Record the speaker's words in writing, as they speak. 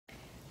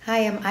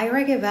Hi, I'm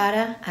Ira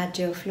Guevara at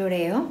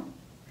Yofloreo.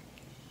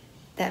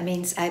 That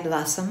means I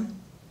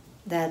blossom.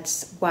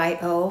 That's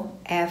Yofloreo.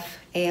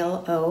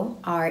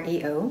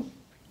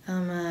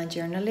 I'm a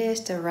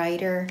journalist, a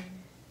writer,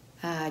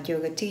 a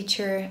yoga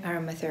teacher,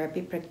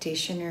 aromatherapy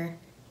practitioner,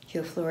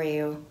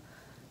 Yofloreo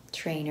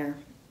trainer,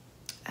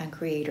 and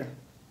creator.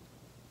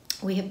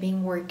 We have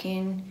been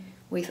working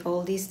with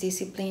all these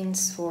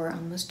disciplines for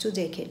almost 2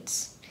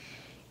 decades.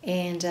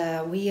 And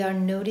we are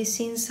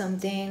noticing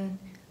something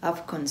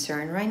of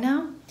concern right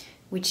now,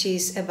 which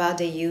is about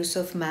the use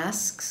of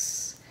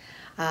masks,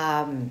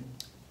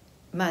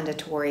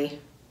 mandatory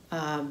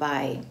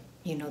by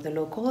the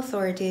local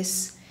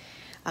authorities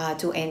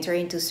to enter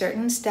into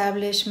certain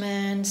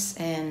establishments,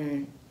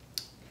 and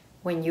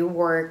when you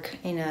work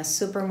in a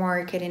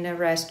supermarket, in a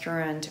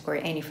restaurant, or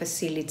any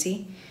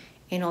facility,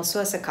 and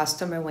also as a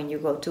customer when you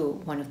go to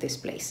one of these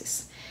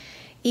places.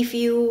 If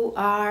you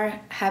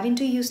are having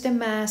to use the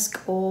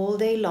mask all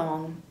day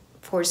long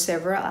for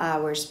several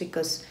hours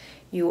because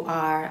you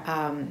are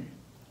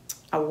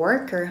a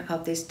worker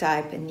of this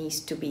type and needs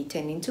to be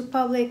tending to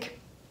public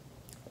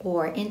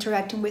or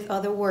interacting with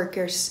other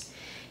workers,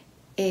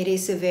 it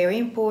is very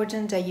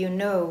important that you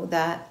know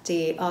that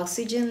the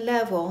oxygen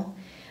level,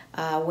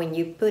 when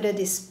you put a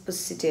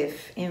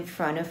dispositive in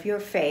front of your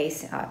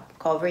face,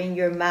 covering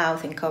your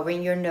mouth and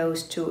covering your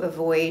nose to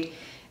avoid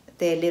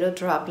the little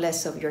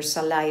droplets of your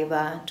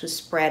saliva to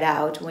spread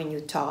out when you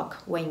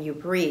talk, when you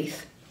breathe,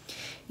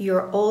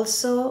 you're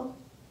also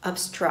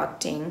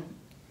obstructing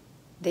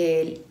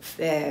the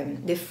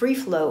free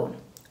flow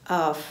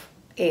of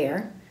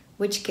air,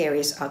 which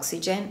carries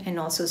oxygen and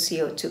also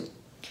CO2.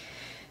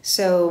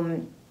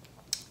 So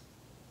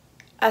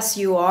as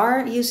you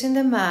are using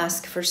the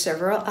mask for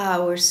several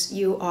hours,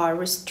 you are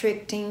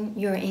restricting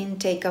your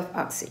intake of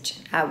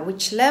oxygen. At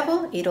which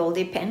level? It all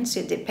depends.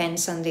 It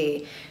depends on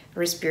the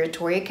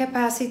respiratory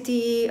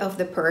capacity of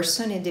the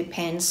person. It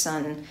depends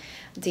on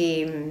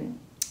the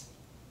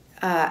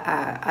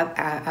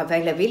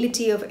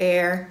availability of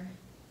air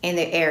in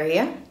the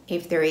area.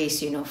 If there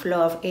is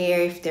flow of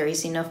air, if there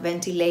is enough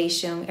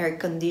ventilation, air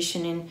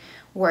conditioning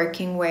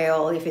working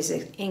well, if it's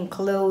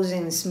enclosed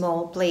in a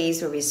small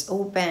place or is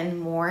open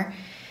more.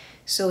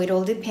 So it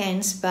all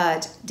depends,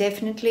 but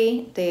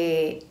definitely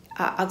the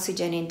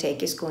oxygen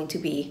intake is going to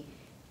be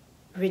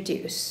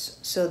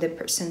reduced, so the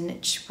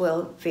percentage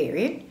will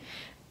vary.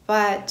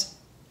 But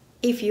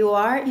if you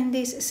are in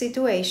this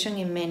situation,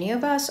 and many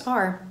of us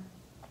are,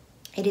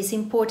 it is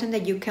important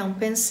that you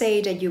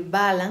compensate, that you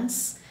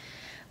balance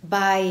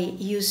by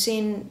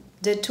using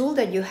the tool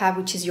that you have,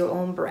 which is your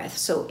own breath.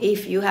 So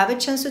if you have a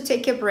chance to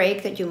take a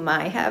break that you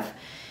might have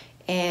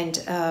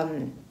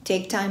and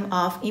take time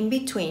off in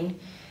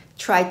between,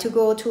 try to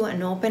go to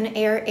an open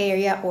air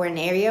area or an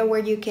area where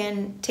you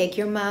can take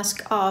your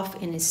mask off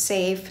and it's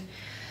safe,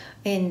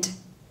 and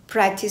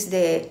practice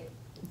the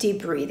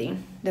deep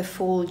breathing, the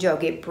full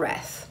yogi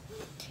breath.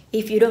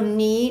 If you don't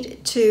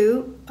need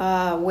to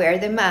wear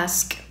the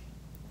mask,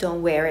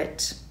 don't wear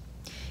it.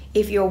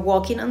 If you're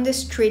walking on the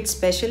street,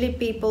 especially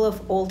people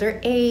of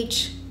older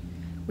age,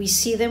 we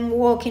see them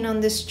walking on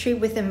the street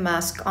with a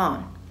mask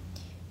on.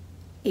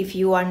 If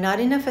you are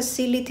not in a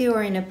facility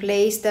or in a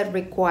place that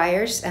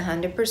requires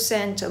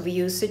 100% of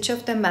usage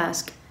of the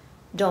mask,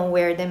 don't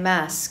wear the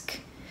mask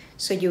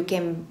so you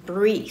can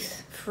breathe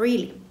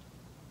freely.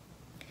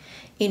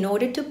 In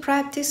order to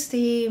practice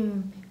the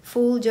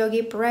full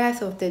yogi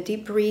breath of the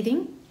deep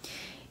breathing,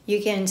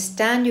 you can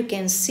stand, you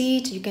can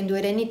sit, you can do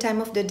it any time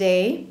of the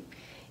day.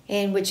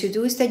 And what you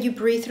do is that you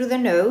breathe through the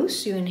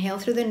nose, you inhale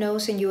through the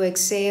nose and you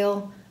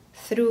exhale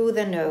through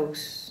the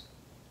nose.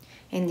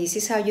 And this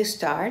is how you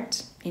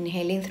start,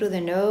 inhaling through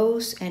the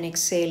nose and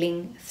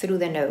exhaling through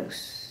the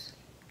nose.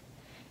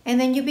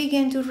 And then you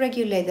begin to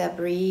regulate that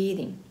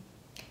breathing,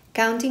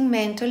 counting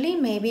mentally,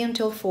 maybe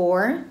until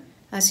 4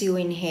 as you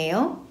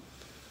inhale,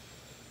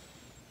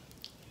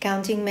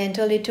 counting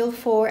mentally till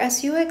 4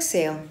 as you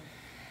exhale.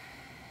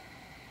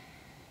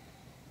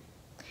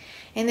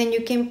 And then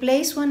you can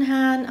place one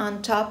hand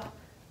on top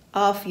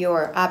of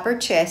your upper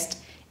chest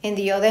and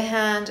the other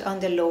hand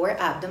on the lower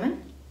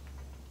abdomen.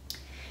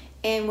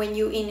 And when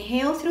you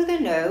inhale through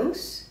the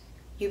nose,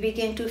 you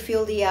begin to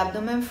feel the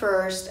abdomen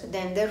first,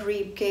 then the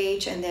rib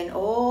cage, and then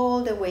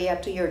all the way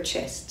up to your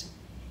chest.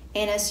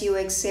 And as you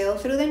exhale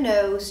through the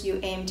nose, you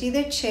empty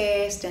the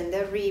chest and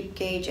the rib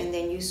cage, and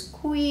then you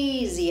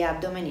squeeze the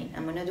abdomen in.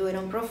 I'm going to do it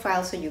on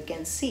profile so you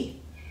can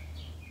see.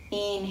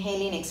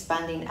 Inhaling,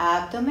 expanding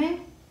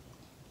abdomen,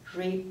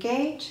 rib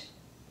cage,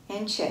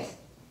 and chest.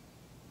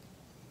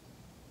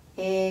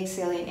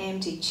 Exhaling,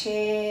 empty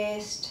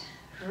chest,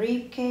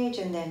 rib cage,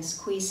 and then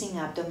squeezing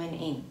abdomen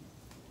in.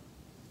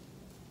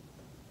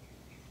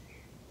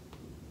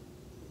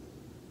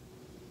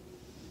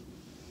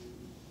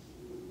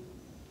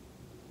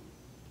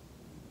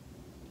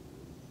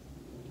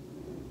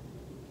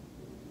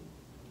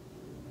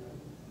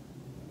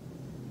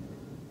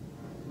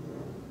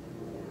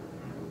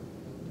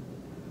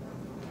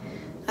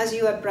 As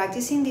you are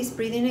practicing this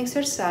breathing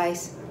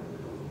exercise,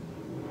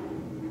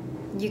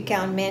 you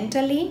count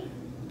mentally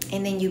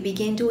And then you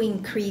begin to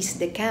increase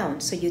the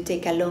count. So you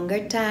take a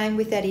longer time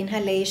with that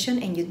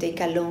inhalation and you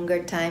take a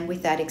longer time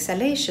with that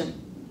exhalation.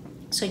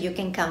 So you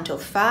can count till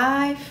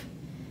 5,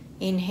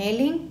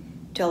 inhaling,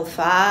 till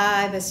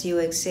 5 as you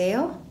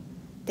exhale,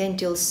 then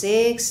till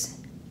 6,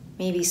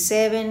 maybe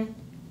 7,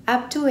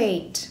 up to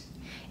 8.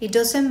 It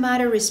doesn't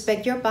matter,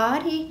 respect your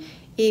body.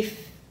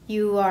 If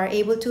you are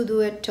able to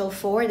do it till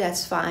 4,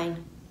 that's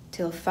fine.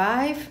 Till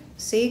 5,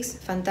 6,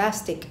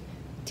 fantastic.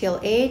 Till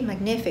 8,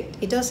 magnificent.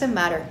 It doesn't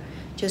matter.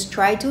 Just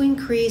try to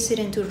increase it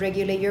and to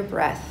regulate your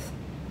breath.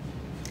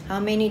 How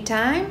many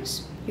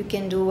times? You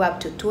can do up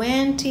to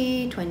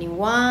 20,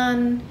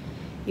 21.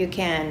 You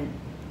can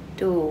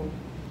do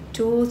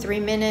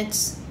 2-3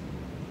 minutes,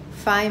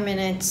 5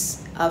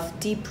 minutes of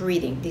deep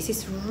breathing. This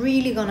is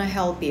really gonna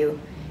help you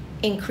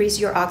increase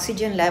your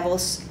oxygen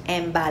levels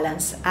and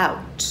balance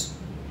out.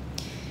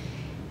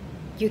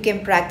 You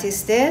can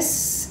practice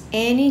this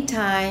any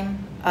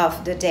time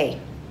of the day.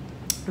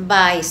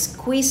 By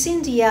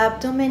squeezing the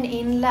abdomen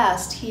in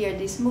last here,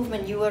 this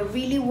movement, you are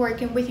really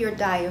working with your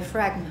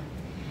diaphragm.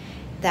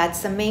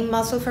 That's the main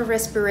muscle for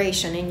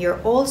respiration, and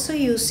you're also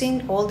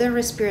using all the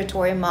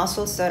respiratory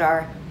muscles that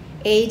are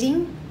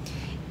aiding,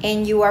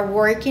 and you are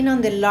working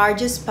on the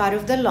largest part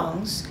of the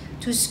lungs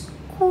to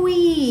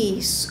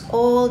squeeze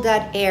all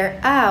that air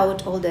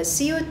out, all the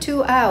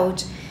CO2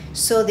 out,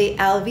 so the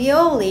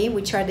alveoli,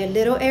 which are the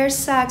little air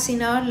sacs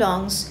in our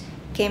lungs,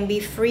 can be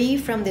free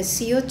from the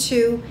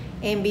CO2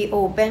 and be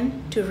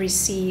open to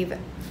receive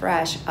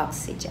fresh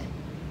oxygen.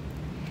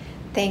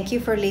 Thank you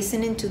for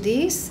listening to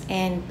this,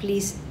 and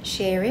please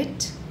share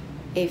it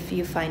if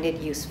you find it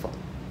useful.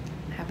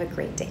 Have a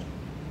great day.